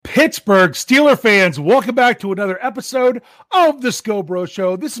Pittsburgh Steeler fans, welcome back to another episode of the Scobro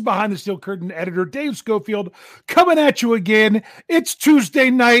Show. This is Behind the Steel Curtain editor Dave Schofield coming at you again. It's Tuesday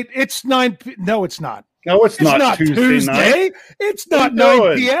night. It's 9 p.m. No, it's not. No, it's not Tuesday night. It's not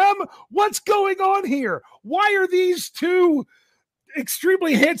 9 p.m. What's going on here? Why are these two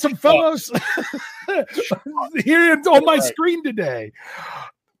extremely handsome fellows here on my screen today?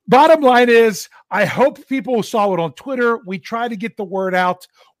 Bottom line is, I hope people saw it on Twitter. We try to get the word out.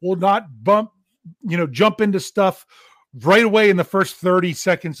 We'll not jump into stuff right away in the first 30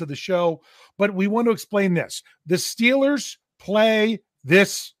 seconds of the show. But we want to explain this. The Steelers play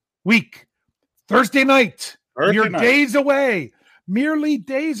this week, Thursday night. Days away, merely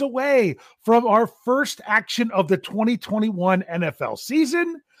days away from our first action of the 2021 NFL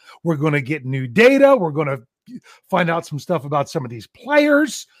season. We're going to get new data. We're going to find out some stuff about some of these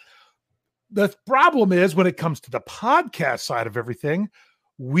players. The problem is when it comes to the podcast side of everything,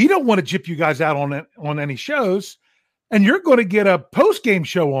 we don't want to jip you guys out on any shows, and you're going to get a post-game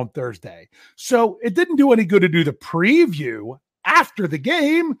show on Thursday. So it didn't do any good to do the preview after the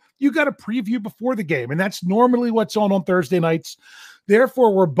game. You got a preview before the game, and that's normally what's on Thursday nights.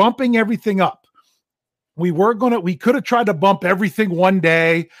 Therefore, we're bumping everything up. We could have tried to bump everything one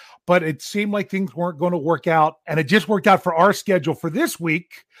day, but it seemed like things weren't going to work out, and it just worked out for our schedule for this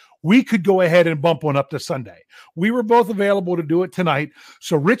week. We could go ahead and bump one up to Sunday. We were both available to do it tonight.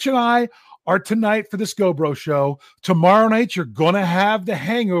 So Rich and I are tonight for the Scobro Show. Tomorrow night, you're going to have the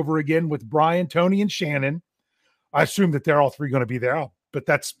hangover again with Brian, Tony, and Shannon. I assume that they're all three going to be there, but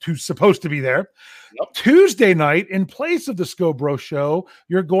that's who's supposed to be there. Yep. Tuesday night, in place of the Scobro Show,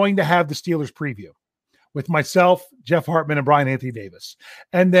 you're going to have the Steelers preview with myself, Jeff Hartman, and Brian Anthony Davis.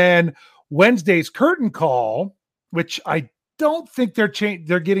 And then Wednesday's curtain call, which I don't think they're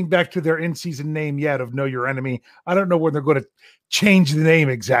getting back to their in-season name yet of Know Your Enemy. I don't know when they're going to change the name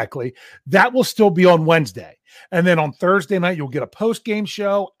exactly. That will still be on Wednesday. And then on Thursday night, you'll get a post-game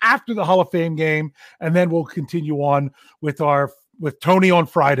show after the Hall of Fame game. And then we'll continue on with Tony on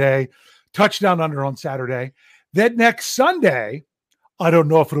Friday, Touchdown Under on Saturday. Then next Sunday, I don't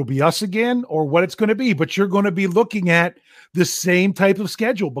know if it'll be us again or what it's going to be, but you're going to be looking at the same type of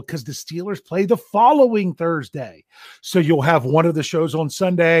schedule because the Steelers play the following Thursday. So you'll have one of the shows on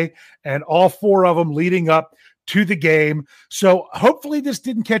Sunday and all four of them leading up to the game. So hopefully this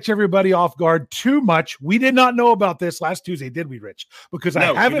didn't catch everybody off guard too much. We did not know about this last Tuesday, did we, Rich? Because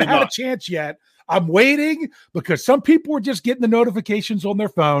I haven't had a chance yet. I'm waiting because some people were just getting the notifications on their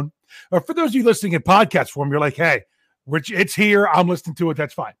phone. Or for those of you listening in podcast form, you're like, hey, Rich, it's here. I'm listening to it.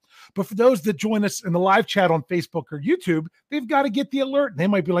 That's fine. But for those that join us in the live chat on Facebook or YouTube, they've got to get the alert. And they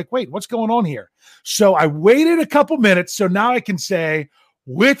might be like, wait, what's going on here? So I waited a couple minutes. So now I can say,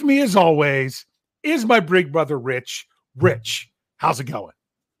 with me as always is my big brother, Rich. Rich, how's it going?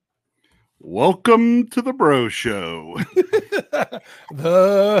 Welcome to the Bro Show.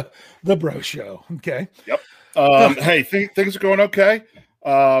 the Bro Show. Okay. Yep. Hey, things are going okay.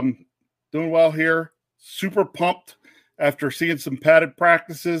 Doing well here. Super pumped after seeing some padded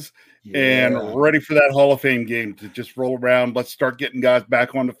practices and ready for that Hall of Fame game to just roll around. Let's start getting guys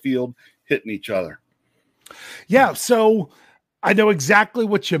back on the field, hitting each other. Yeah, so I know exactly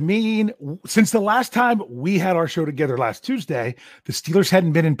what you mean. Since the last time we had our show together last Tuesday, the Steelers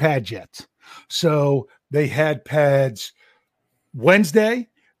hadn't been in pads yet. So they had pads Wednesday.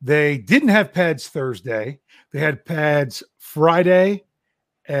 They didn't have pads Thursday. They had pads Friday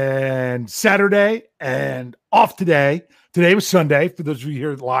and Saturday and off today. Today was Sunday. For those of you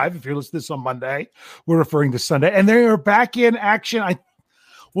here live, if you're listening to this on Monday, we're referring to Sunday. And they are back in action.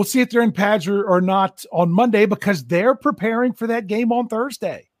 We'll see if they're in pads or not on Monday because they're preparing for that game on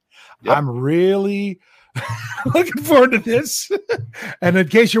Thursday. Yep. I'm really looking forward to this. And in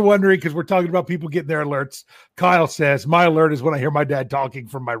case you're wondering, because we're talking about people getting their alerts, Kyle says, my alert is when I hear my dad talking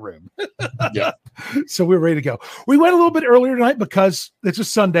from my room. Yeah. So we're ready to go. We went a little bit earlier tonight because it's a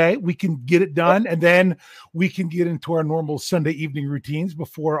Sunday. We can get it done. And then we can get into our normal Sunday evening routines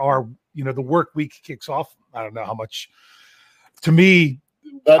before our, the work week kicks off. I don't know how much, to me,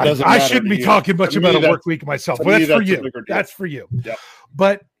 I shouldn't be talking much about a work week myself, but that's for you. That's for you. Yep.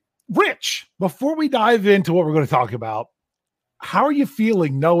 But Rich, before we dive into what we're going to talk about, how are you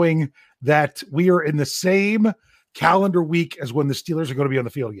feeling knowing that we are in the same calendar week as when the Steelers are going to be on the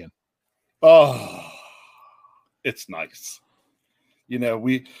field again? Oh, it's nice.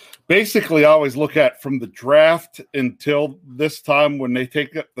 We basically always look at from the draft until this time when they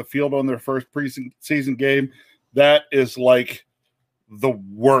take up the field on their first preseason game. That is like the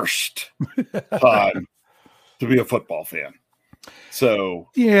worst time to be a football fan. So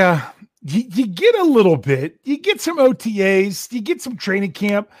yeah, you get a little bit, you get some OTAs, you get some training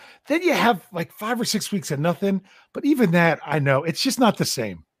camp, then you have like 5 or 6 weeks of nothing. But even that, I know it's just not the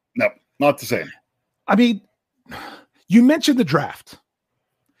same. No, not the same. I mean, you mentioned the draft.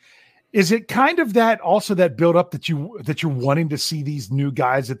 Is it kind of that also that build up that you're wanting to see these new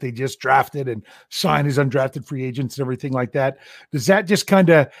guys that they just drafted and sign as undrafted free agents and everything like that? Does that just kind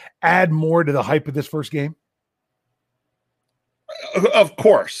of add more to the hype of this first game? Of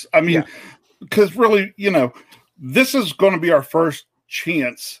course. I mean, because really, this is going to be our first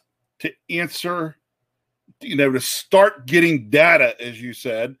chance to answer, to start getting data, as you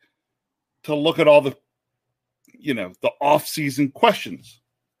said, to look at all the, the off-season questions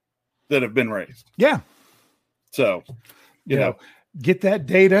that have been raised. Yeah. So, you know, get that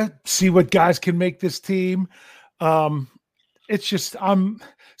data, see what guys can make this team. It's just,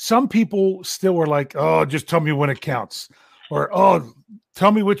 some people still are like, oh, just tell me when it counts. Or, oh,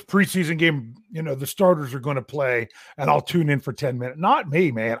 tell me which preseason game, the starters are going to play, and I'll tune in for 10 minutes. Not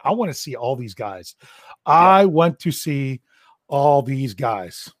me, man. I want to see all these guys. Yeah. I want to see all these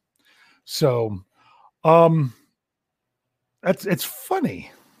guys. So, it's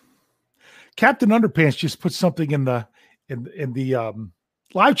funny. Captain Underpants just put something in the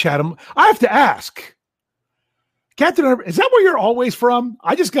live chat. I have to ask, Captain Underpants, is that where you're always from?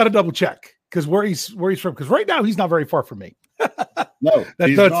 I just got to double check because where he's from. Because right now he's not very far from me. No,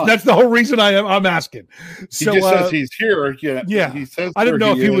 that's the whole reason I'm asking. So, he just says he's here. Yeah. He says I didn't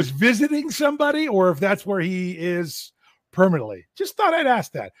know if he was visiting somebody or if that's where he is permanently. Just thought I'd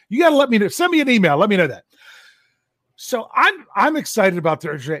ask that. You got to let me know. Send me an email. Let me know that. So I'm excited about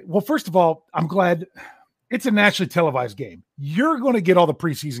Thursday. Well, first of all, I'm glad it's a nationally televised game. You're going to get all the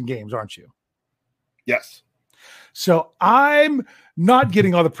preseason games, aren't you? Yes. So I'm not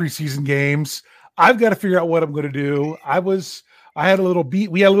getting all the preseason games. I've got to figure out what I'm going to do. We had a little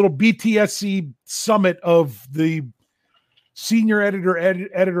BTSC summit of the senior editor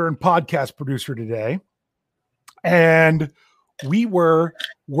and podcast producer today. And we were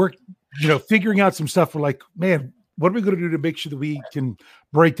figuring out some stuff. We're like, man, what are we going to do to make sure that we can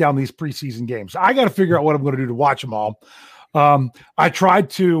break down these preseason games? I got to figure out what I'm going to do to watch them all. I tried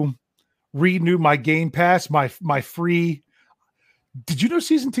to renew my Game Pass, my free. Did you know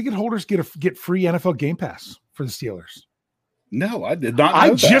season ticket holders get free NFL Game Pass for the Steelers? No, I did not know I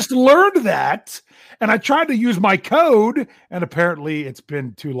that. just learned that, and I tried to use my code, and apparently it's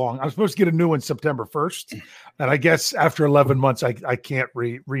been too long. I'm supposed to get a new one September 1st, and I guess after 11 months, I can't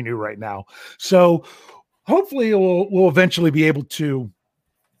renew right now. So hopefully we'll eventually be able to,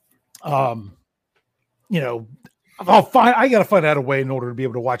 I got to find out a way in order to be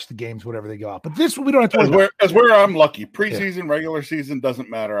able to watch the games whenever they go out. But this we don't have to worry about. As where I'm lucky. Preseason, regular season doesn't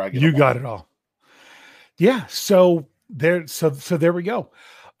matter. You got it all. Yeah. So there we go.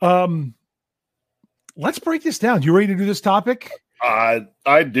 Let's break this down. You ready to do this topic? I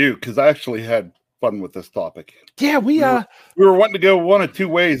do, because I actually had fun with this topic. Yeah, we were wanting to go one of two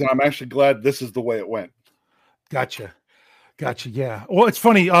ways, and I'm actually glad this is the way it went. Gotcha. Yeah. Well, it's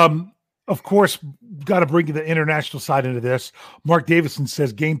funny. Of course, got to bring the international side into this. Mark Davison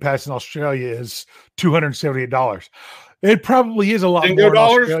says Game Pass in Australia is $278. It probably is a lot more in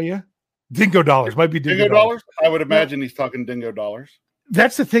Australia. Dingo dollars. Might be dingo dollars. I would imagine he's talking dingo dollars.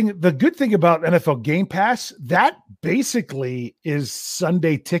 That's the thing. The good thing about NFL Game Pass, that basically is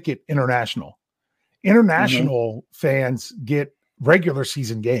Sunday Ticket International. International fans get regular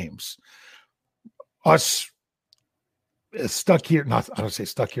season games. Us stuck here, I don't say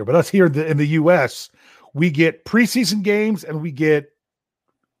stuck here, but us here in the U.S., we get preseason games and we get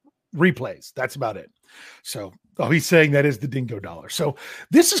replays. That's about it. So he's saying that is the dingo dollar. So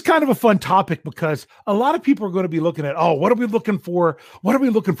this is kind of a fun topic because a lot of people are going to be looking at, what are we looking for? What are we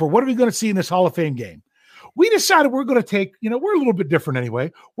looking for? What are we going to see in this Hall of Fame game? We decided we're going to take, we're a little bit different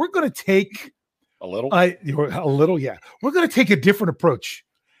anyway. We're going to take a little, yeah. We're going to take a different approach.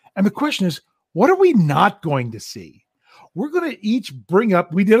 And the question is, what are we not going to see? We're going to each bring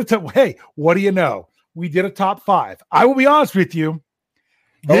up, hey, what do you know? We did a top 5. I will be honest with you.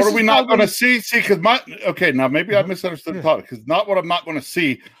 What are we not going to see? See, because now maybe I misunderstood the topic, because not what I'm not going to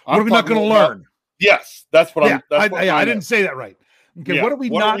see. What are we not going to learn? Yes, that's what I'm. I didn't say that right. Okay, yeah. What are we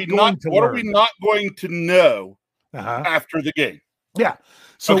not going to learn? What are we not going to know after the game? Yeah.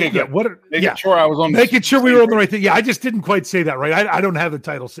 So making sure I was on. Making sure we were on the right thing. Yeah, I just didn't quite say that right. I don't have the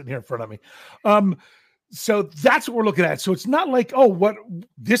title sitting here in front of me. So that's what we're looking at. So it's not like,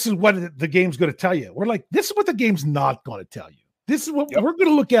 this is what the game's going to tell you. We're like, this is what the game's not going to tell you. This is what we're going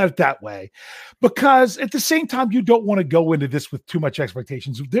to look at it that way, because at the same time, you don't want to go into this with too much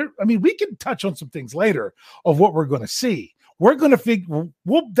expectations. We can touch on some things later of what we're going to see. We're going to figure,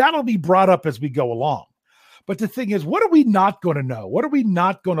 that'll be brought up as we go along. But the thing is, what are we not going to know? What are we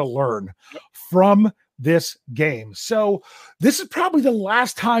not going to learn from this game? So this is probably the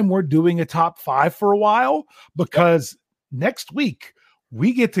last time we're doing a top 5 for a while, because next week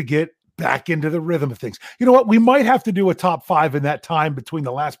we get back into the rhythm of things. You know what? We might have to do a top 5 in that time between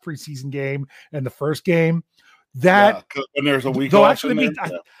the last preseason game and the first game. That and there's a week off in there.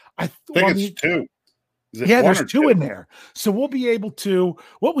 I think it's 2. There's 2 in there. So we'll be able to,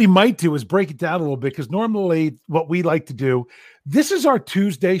 what we might do is break it down a little bit, because normally what we like to do, this is our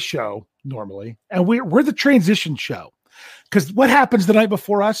Tuesday show normally, and we're the transition show, because what happens the night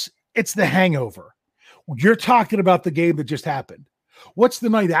before us, it's the hangover. You're talking about the game that just happened. What's the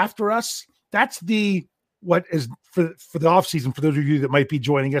night after us? That's what is for the off season. For those of you that might be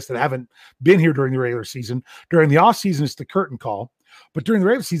joining us that haven't been here during the regular season, during the off season, it's the curtain call. But during the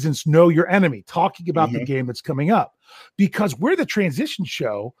regular season, it's Know Your Enemy, talking about the game that's coming up. Because we're the transition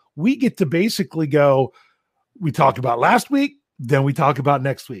show, we get to basically go, we talked about last week, then we talk about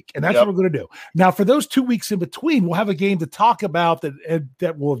next week. And that's what we're going to do. Now, for those 2 weeks in between, we'll have a game to talk about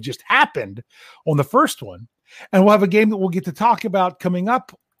that will have just happened on the first one. And we'll have a game that we'll get to talk about coming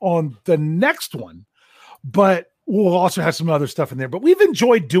up on the next one. But we'll also have some other stuff in there. But we've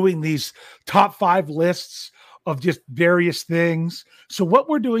enjoyed doing these top 5 lists of just various things. So what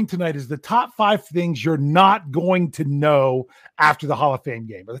we're doing tonight is the top 5 things you're not going to know after the Hall of Fame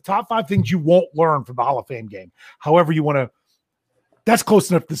game, or the top 5 things you won't learn from the Hall of Fame game. However you want to, that's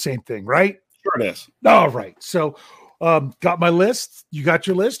close enough to the same thing, right? Sure it is. All right. So got my list. You got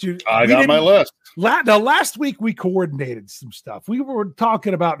your list? I got my list. Now, last week we coordinated some stuff. We were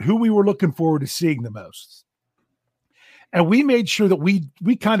talking about who we were looking forward to seeing the most. And we made sure that we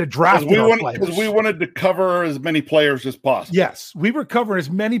kind of drafted our players. Because we wanted to cover as many players as possible. Yes, we were covering as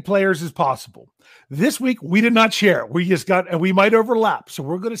many players as possible. This week, we did not share. We just got, and we might overlap. So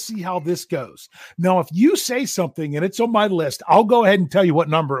we're going to see how this goes. Now, if you say something and it's on my list, I'll go ahead and tell you what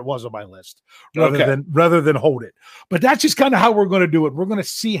number it was on my list rather than hold it. But that's just kind of how we're going to do it. We're going to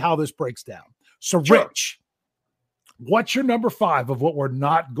see how this breaks down. So, sure. Rich, what's your number 5 of what we're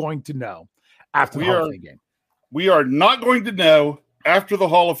not going to know after the Hall of Fame game? We are not going to know after the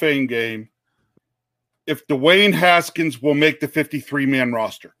Hall of Fame game if Dwayne Haskins will make the 53-man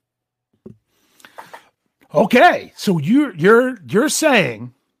roster. Okay, so you're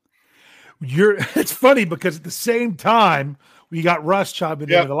saying it's funny because at the same time we got Russ chiming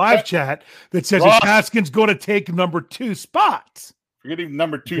into the live chat that says Haskins going to take number 2 spots. Forget even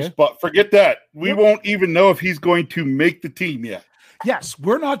number 2 spot. Forget that. We won't even know if he's going to make the team yet. Yes,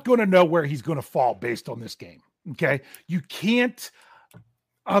 we're not going to know where he's going to fall based on this game. Okay, you can't.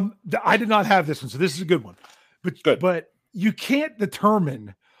 I did not have this one, so this is a good one. But you can't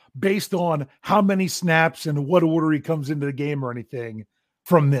determine based on how many snaps and what order he comes into the game or anything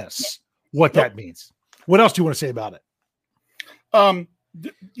from this what that means. What else do you want to say about it? I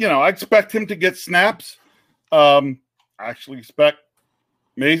expect him to get snaps. I expect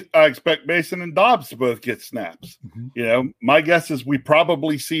Mason and Dobbs to both get snaps. My guess is we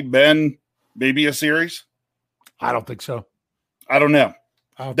probably see Ben maybe a series. I don't think so. I don't know.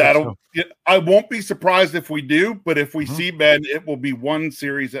 I won't be surprised if we do, but if we see Ben, it will be 1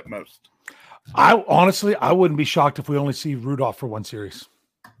 series at most. I wouldn't be shocked if we only see Rudolph for 1 series.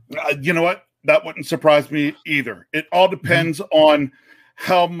 You know what? That wouldn't surprise me either. It all depends on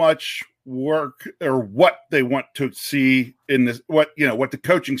how much work or what they want to see in this, what the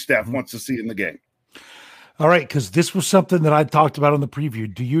coaching staff wants to see in the game. All right, because this was something that I talked about on the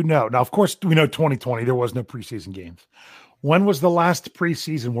preview. Do you know? Now, of course, we know 2020, there was no preseason games. When was the last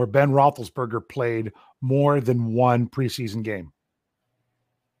preseason where Ben Roethlisberger played more than 1 preseason game?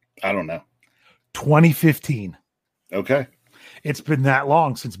 I don't know. 2015. Okay. It's been that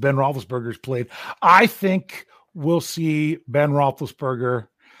long since Ben Roethlisberger's played. I think we'll see Ben Roethlisberger.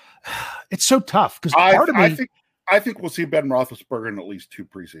 It's so tough because I think we'll see Ben Roethlisberger in at least 2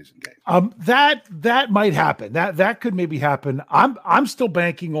 preseason games. That might happen. That could maybe happen. I'm still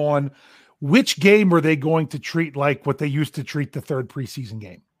banking on which game are they going to treat like what they used to treat the 3rd preseason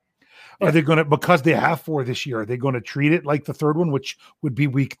game? Yeah. Are they going to, because they have 4 this year, are they going to treat it like the 3rd one, which would be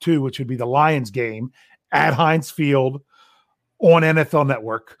week 2, which would be the Lions game at Heinz Field on NFL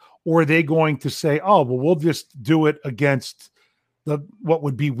Network? Or are they going to say, oh, well, we'll just do it against what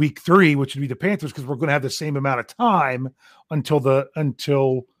would be week 3, which would be the Panthers, because we're going to have the same amount of time until the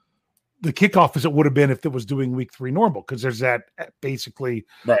kickoff as it would have been if it was doing week 3 normal, because there's that basically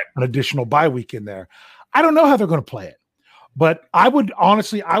an additional bye week in there. I don't know how they're going to play it, but I would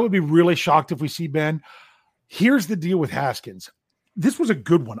be really shocked if we see Ben. Here's the deal with Haskins. This was a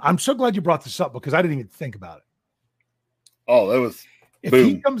good one. I'm so glad you brought this up because I didn't even think about it. Oh, that was if boom.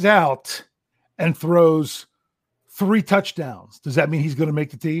 he comes out and throws 3 touchdowns, does that mean he's going to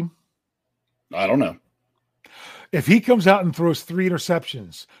make the team? I don't know. If he comes out and throws 3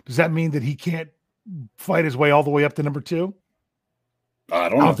 interceptions, does that mean that he can't fight his way all the way up to number 2? I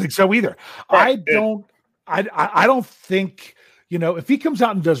don't think so either. Right. I don't think, if he comes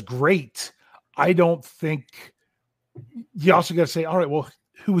out and does great, I don't think you also got to say, all right, well,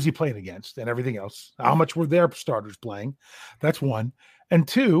 who was he playing against and everything else? How much were their starters playing? That's one. And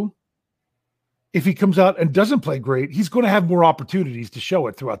 2, if he comes out and doesn't play great, he's going to have more opportunities to show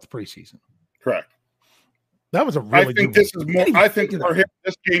it throughout the preseason. Correct. That was a really good one. I think for him,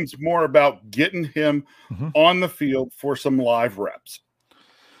 this game's more about getting him on the field for some live reps.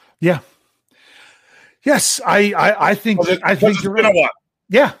 Yeah. Yes, I think it's been a while.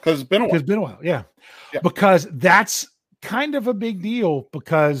 Yeah, because it's been a while. It's been a while. Yeah, because that's kind of a big deal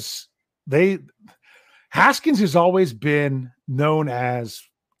because Haskins has always been known as,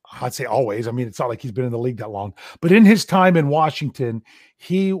 I'd say always. I mean, it's not like he's been in the league that long, but in his time in Washington,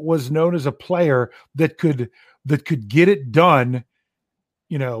 he was known as a player that could get it done,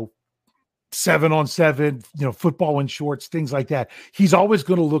 7-on-7, football in shorts, things like that. He's always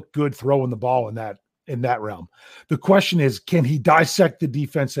going to look good throwing the ball in that realm. The question is, can he dissect the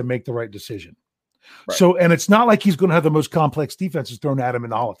defense and make the right decision? Right. So, and it's not like he's going to have the most complex defenses thrown at him in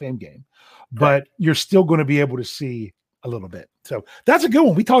the Hall of Fame game, but you're still going to be able to see a little bit. So that's a good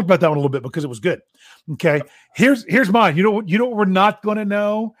one. We talked about that one a little bit because it was good. Okay. Here's mine. You know what we're not going to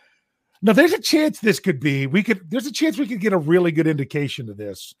know? Now there's a chance this could be, there's a chance we could get a really good indication of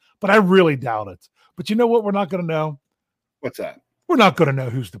this, but I really doubt it. But you know what we're not going to know? What's that? We're not going to know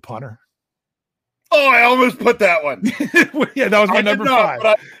who's the punter. Oh, I almost put that one. Yeah, that was my number 5.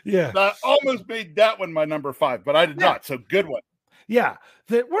 I almost made that one my number 5, but I did not. So good one. Yeah,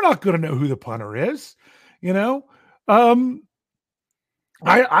 we're not going to know who the punter is. I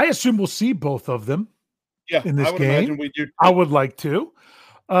assume we'll see both of them. Yeah, in this I would game. Imagine we do. I would like to.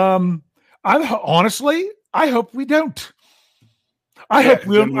 Honestly, I hope we don't. I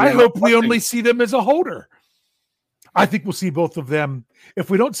hope we only see them as a holder. I think we'll see both of them. If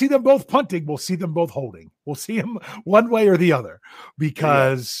we don't see them both punting, we'll see them both holding. We'll see them one way or the other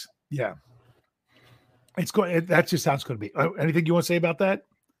because, it's going. That's just how it's going to be. Anything you want to say about that?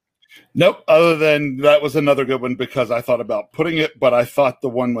 Nope. Other than that was another good one because I thought about putting it, but I thought the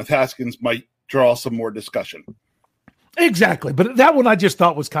one with Haskins might draw some more discussion. Exactly. But that one I just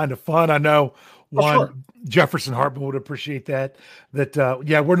thought was kind of fun. I know Jefferson Hartman would appreciate that.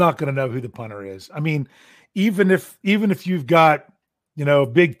 We're not going to know who the punter is. I mean, even if you've got,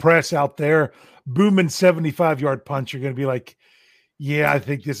 big press out there, booming 75-yard punch, you're going to be like, yeah, I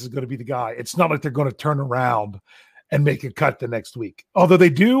think this is going to be the guy. It's not like they're going to turn around and make a cut the next week. Although they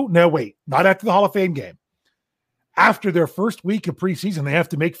do. No, wait, not after the Hall of Fame game. After their first week of preseason, they have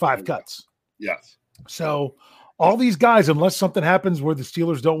to make 5 cuts. Yes. So all these guys, unless something happens where the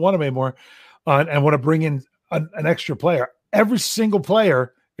Steelers don't want them anymore and want to bring in an extra player, every single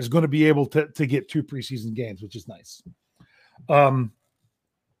player is going to be able to get 2 preseason games, which is nice.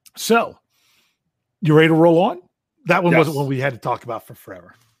 So you ready to roll on? That one wasn't one we had to talk about for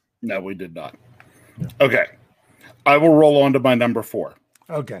forever. No, we did not. Yeah. Okay. I will roll on to my number 4.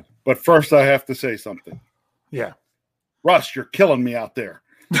 Okay. But first I have to say something. Yeah. Russ, you're killing me out there.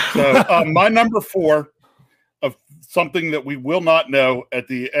 So my number 4 of something that we will not know at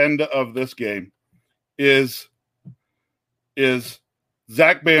the end of this game is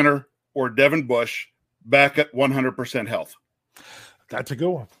Zach Banner or Devin Bush back at 100% health. That's a good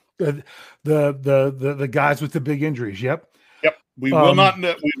one. The guys with the big injuries. Yep. We will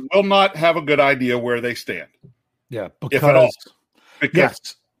not have a good idea where they stand. Yeah, if at all.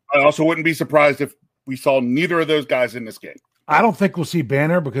 Because I also wouldn't be surprised if we saw neither of those guys in this game. I don't think we'll see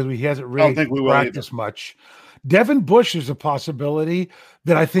Banner because he hasn't really practiced much. Devin Bush is a possibility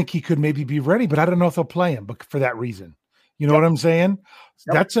that I think he could maybe be ready, but I don't know if they'll play him for that reason. You know what I'm saying?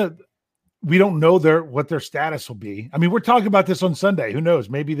 Yep. We don't know what their status will be. I mean, we're talking about this on Sunday. Who knows?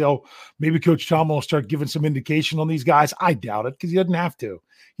 Maybe Coach Tomlin will start giving some indication on these guys. I doubt it because he doesn't have to.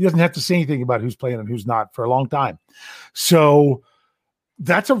 He doesn't have to say anything about who's playing and who's not for a long time. So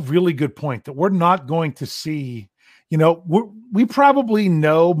that's a really good point that we're not going to see. We probably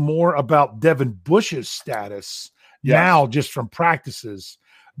know more about Devin Bush's status now just from practices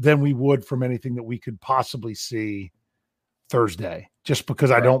than we would from anything that we could possibly see Thursday, just because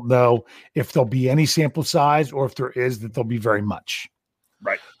I don't know if there'll be any sample size or if there is that there'll be very much.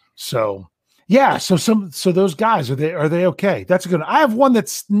 Right. So so those guys, are they okay? That's a good one. I have one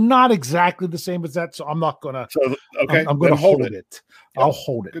that's not exactly the same as that, so I'm not gonna I'm gonna hold it. I'll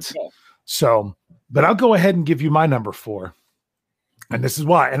hold it. So But I'll go ahead and give you my number 4. And this is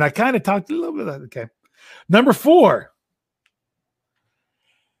why. And I kind of talked a little bit of that. Okay. Number 4.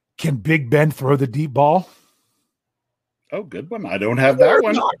 Can Big Ben throw the deep ball? Oh, good one. I don't have that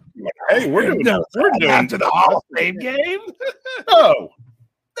one. Hey, we're doing after the Hall of Fame game.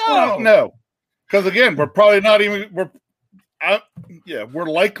 No. Because again, we're probably not even. We're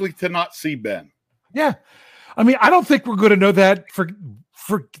likely to not see Ben. Yeah, I mean, I don't think we're going to know that for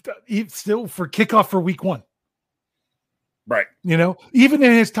kickoff for week 1. Right. Even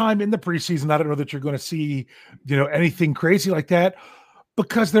in his time in the preseason, I don't know that you're going to see anything crazy like that,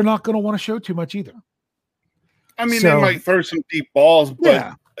 because they're not going to want to show too much either. I mean, they might throw some deep balls,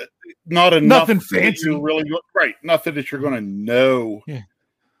 but not enough. Nothing fancy. Right. Nothing that you're going to know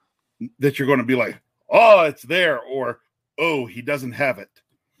that you're going to be like, oh, it's there, or, oh, he doesn't have it.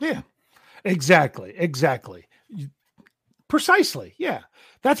 Yeah, exactly. Precisely. Yeah.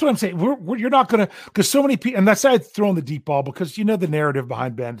 That's what I'm saying. You're not going to, because so many people, and that's why I throwing the deep ball, because the narrative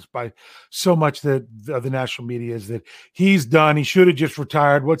behind Ben is by so much that the national media is that he's done. He should have just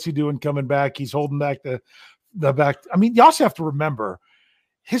retired. What's he doing coming back? He's holding back the back. I mean, you also have to remember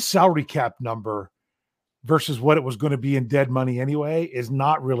his salary cap number versus what it was going to be in dead money anyway is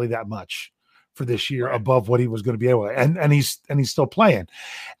not really that much for this year above what he was going to be able to, and he's still playing.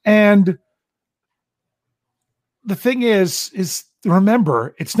 And the thing is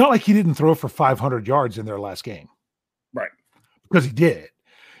remember, it's not like he didn't throw for 500 yards in their last game. Right. Because he did,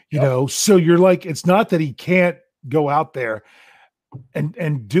 so you're like, it's not that he can't go out there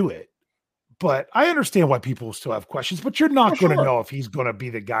and do it. But I understand why people still have questions, but you're not going to know if he's going to be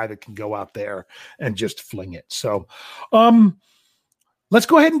the guy that can go out there and just fling it. So, let's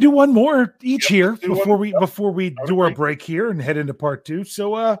go ahead and do one more each here before we do our break here and head into part 2.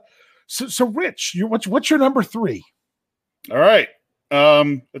 So, so Rich, what's your number 3? All right.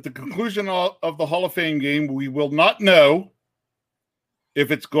 At the conclusion of the Hall of Fame game, we will not know if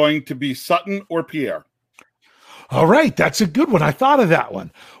it's going to be Sutton or Pierre. All right, that's a good one. I thought of that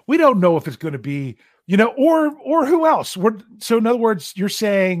one. We don't know if it's going to be, or who else. So in other words, you're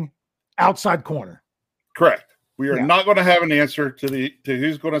saying outside corner. Correct. We are not going to have an answer to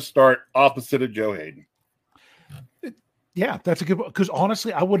who's going to start opposite of Joe Haden. Yeah, that's a good one. Because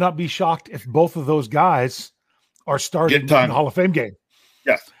honestly, I would not be shocked if both of those guys are starting in the Hall of Fame game.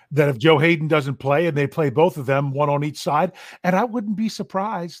 Yes. That if Joe Haden doesn't play and they play both of them, one on each side, and I wouldn't be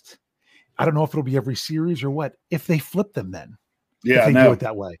surprised. I don't know if it'll be every series or what, if they flip them then. Yeah, if they do it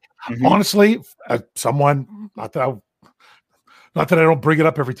that way. Mm-hmm. Honestly, someone, not that I don't bring it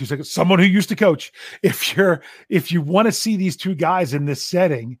up every 2 seconds, someone who used to coach, if you want to see these two guys in this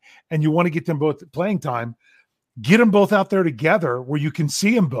setting and you want to get them both playing time, get them both out there together where you can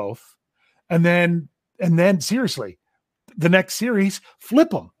see them both. And then seriously, the next series,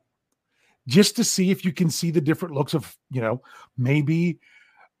 flip them just to see if you can see the different looks of, maybe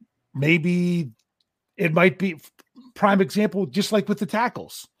it might be prime example, just like with the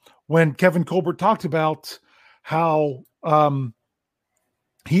tackles, when Kevin Colbert talked about how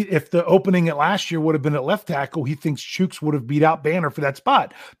if the opening at last year would have been at left tackle, he thinks Chooks would have beat out Banner for that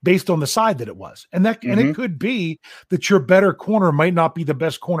spot based on the side that it was. And it could be that your better corner might not be the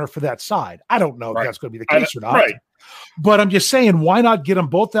best corner for that side. I don't know if that's going to be the case or not. Right. But I'm just saying, why not get them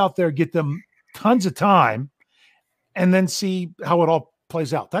both out there, get them tons of time, and then see how it all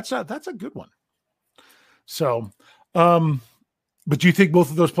plays out. That's a good one. So, but do you think both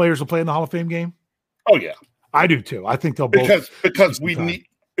of those players will play in the Hall of Fame game? Oh yeah, I do too. I think they'll both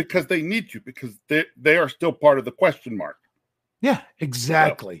because they need to, because they are still part of the question mark. Yeah,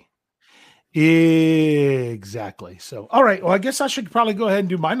 exactly. So. Exactly. So, all right. Well, I guess I should probably go ahead and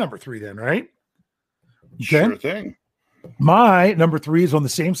do my number 3 then, right? Okay. Sure thing. My number 3 is on the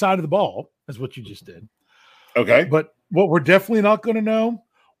same side of the ball as what you just did. Okay. But what we're definitely not going to know,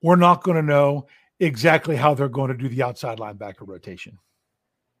 we're not going to know exactly how they're going to do the outside linebacker rotation.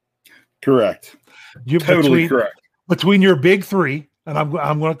 Correct. Totally correct. Between your big 3, and I'm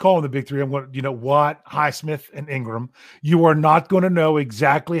going to call them the big 3. I'm going to, Watt, Highsmith, and Ingram. You are not going to know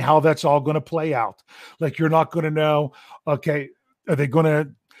exactly how that's all going to play out. Like, you're not going to know, okay, are they going to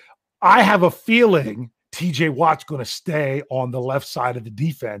 – I have a feeling TJ Watt's going to stay on the left side of the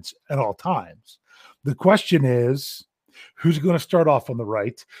defense at all times. The question is, who's going to start off on the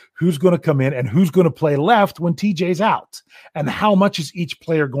right? Who's going to come in? And who's going to play left when TJ's out? And how much is each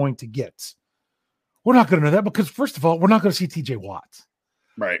player going to get? We're not going to know that because, first of all, we're not going to see TJ Watt.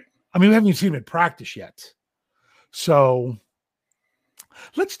 Right. I mean, we haven't even seen him in practice yet. So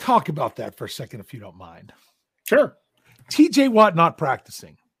let's talk about that for a second, if you don't mind. Sure. TJ Watt not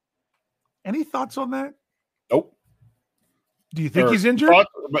practicing. Any thoughts on that? Nope. Do you think he's injured?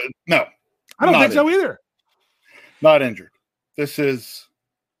 No. I don't think so either. Not injured. This is,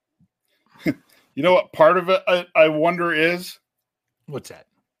 you know what part of it I wonder is? What's that?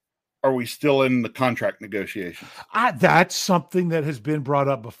 Are we still in the contract negotiations? That's something that has been brought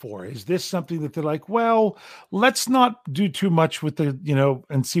up before. Is this something that they're like, well, let's not do too much with the,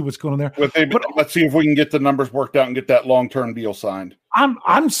 and see what's going on there. But let's see if we can get the numbers worked out and get that long-term deal signed.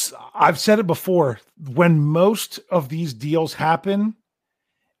 I've said it before. When most of these deals happen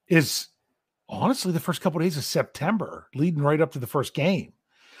is honestly the first couple of days of September, leading right up to the first game.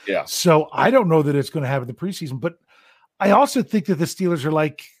 Yeah. So I don't know that it's going to happen in the preseason, but I also think that the Steelers are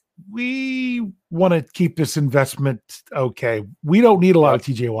like, we want to keep this investment okay. We don't need a lot of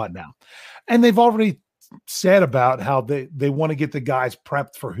TJ Watt now. And they've already said about how they want to get the guys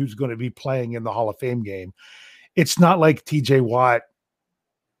prepped for who's going to be playing in the Hall of Fame game. It's not like TJ Watt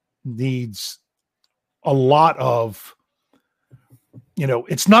needs a lot of,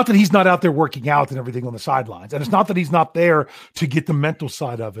 it's not that he's not out there working out and everything on the sidelines. And it's not that he's not there to get the mental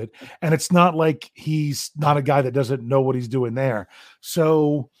side of it. And it's not like he's not a guy that doesn't know what he's doing there.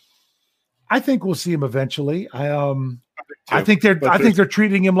 So I think we'll see him eventually. I think they're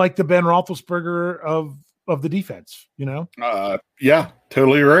treating him like the Ben Roethlisberger of the defense, Yeah,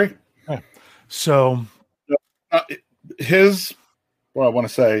 totally agree. Yeah. So his, what I want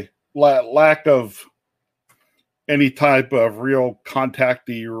to say, lack of any type of real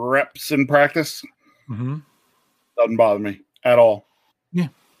contacty reps in practice doesn't bother me at all. Yeah.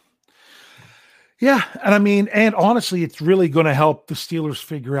 Yeah. And and honestly, it's really going to help the Steelers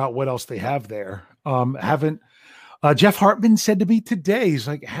figure out what else they have there. Jeff Hartman said to me today, he's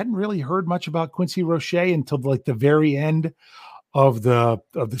like, hadn't really heard much about Quincy Roche until like the very end of the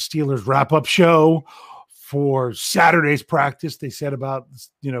Steelers wrap-up show for Saturday's practice. They said about,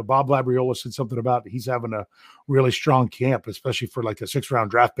 Bob Labriola said something about he's having a really strong camp, especially for like a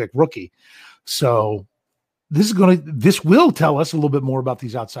 6th-round draft pick rookie. So this will tell us a little bit more about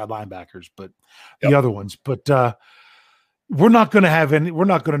these outside linebackers, but the other ones. But we're not going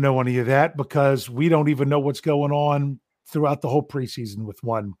to know any of that because we don't even know what's going on throughout the whole preseason with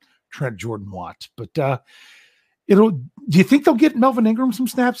one Trent Jordan Watt. But do you think they'll get Melvin Ingram some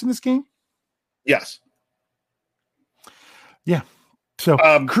snaps in this game? Yes. Yeah. So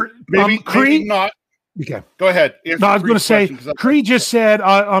maybe not. Okay. Go ahead. No, I was going to say, Cree just said,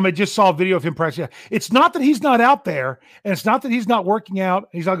 I just saw a video of him practicing. It's not that he's not out there, and it's not that he's not working out.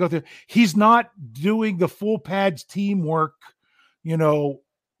 He's not going through. He's not doing the full pads teamwork,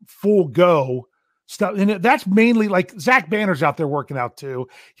 full go stuff. And that's mainly like Zach Banner's out there working out too.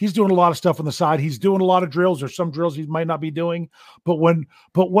 He's doing a lot of stuff on the side. He's doing a lot of drills. There's some drills he might not be doing, but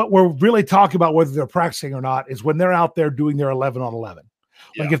what we're really talking about, whether they're practicing or not, is when they're out there doing their 11 on 11.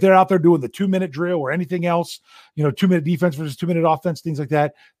 Yeah. Like if they're out there doing the 2-minute drill or anything else, 2-minute defense versus 2-minute offense, things like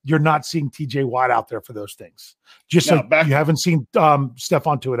that, you're not seeing TJ Watt out there for those things. Just you haven't seen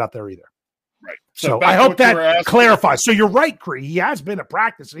Stephon Tuitt out there either. Right. So I hope that clarifies. So you're right, Cree. He has been at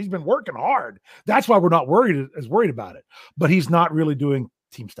practice. He's been working hard. That's why we're not worried about it. But he's not really doing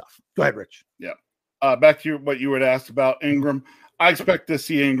team stuff. Go ahead, Rich. Yeah. Back to what you had asked about Ingram. I expect to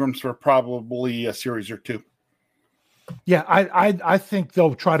see Ingrams for probably a series or two. Yeah, I think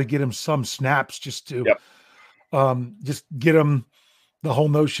they'll try to get him some snaps just to just get him the whole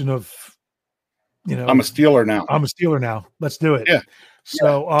notion of, I'm a Steeler now. Let's do it. Yeah.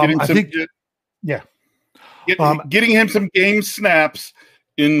 So I think getting him some game snaps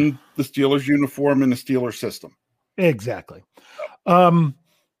in the Steelers uniform and the Steelers system. Exactly. How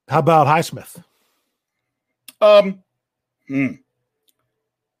about Highsmith?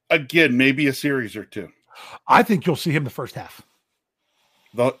 Again, maybe a series or two. I think you'll see him the first half.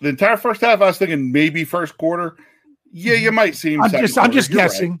 The entire first half, I was thinking maybe first quarter. Yeah, you might see him. I'm just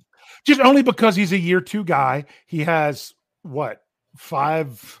guessing. Right. Just only because he's a year 2 guy. He has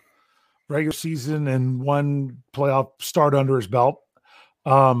 5 regular season and 1 playoff start under his belt.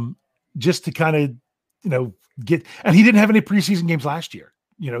 Just to kind of, get, and he didn't have any preseason games last year.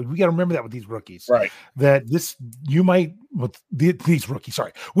 We got to remember that with these rookies, right? That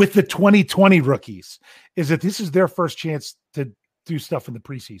with the 2020 rookies is that this is their first chance to do stuff in the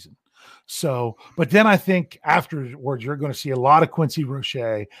preseason. So, but then I think afterwards, you're going to see a lot of Quincy Roche.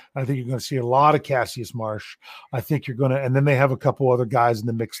 I think you're going to see a lot of Cassius Marsh. I think you're going to, and then they have a couple other guys in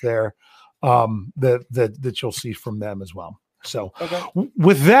the mix there that you'll see from them as well. So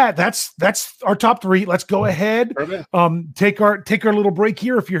with that, that's our top 3. Let's go ahead. Take our little break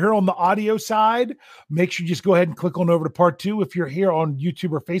here. If you're here on the audio side, make sure you just go ahead and click on over to part 2. If you're here on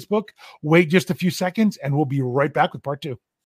YouTube or Facebook, wait just a few seconds and we'll be right back with part 2.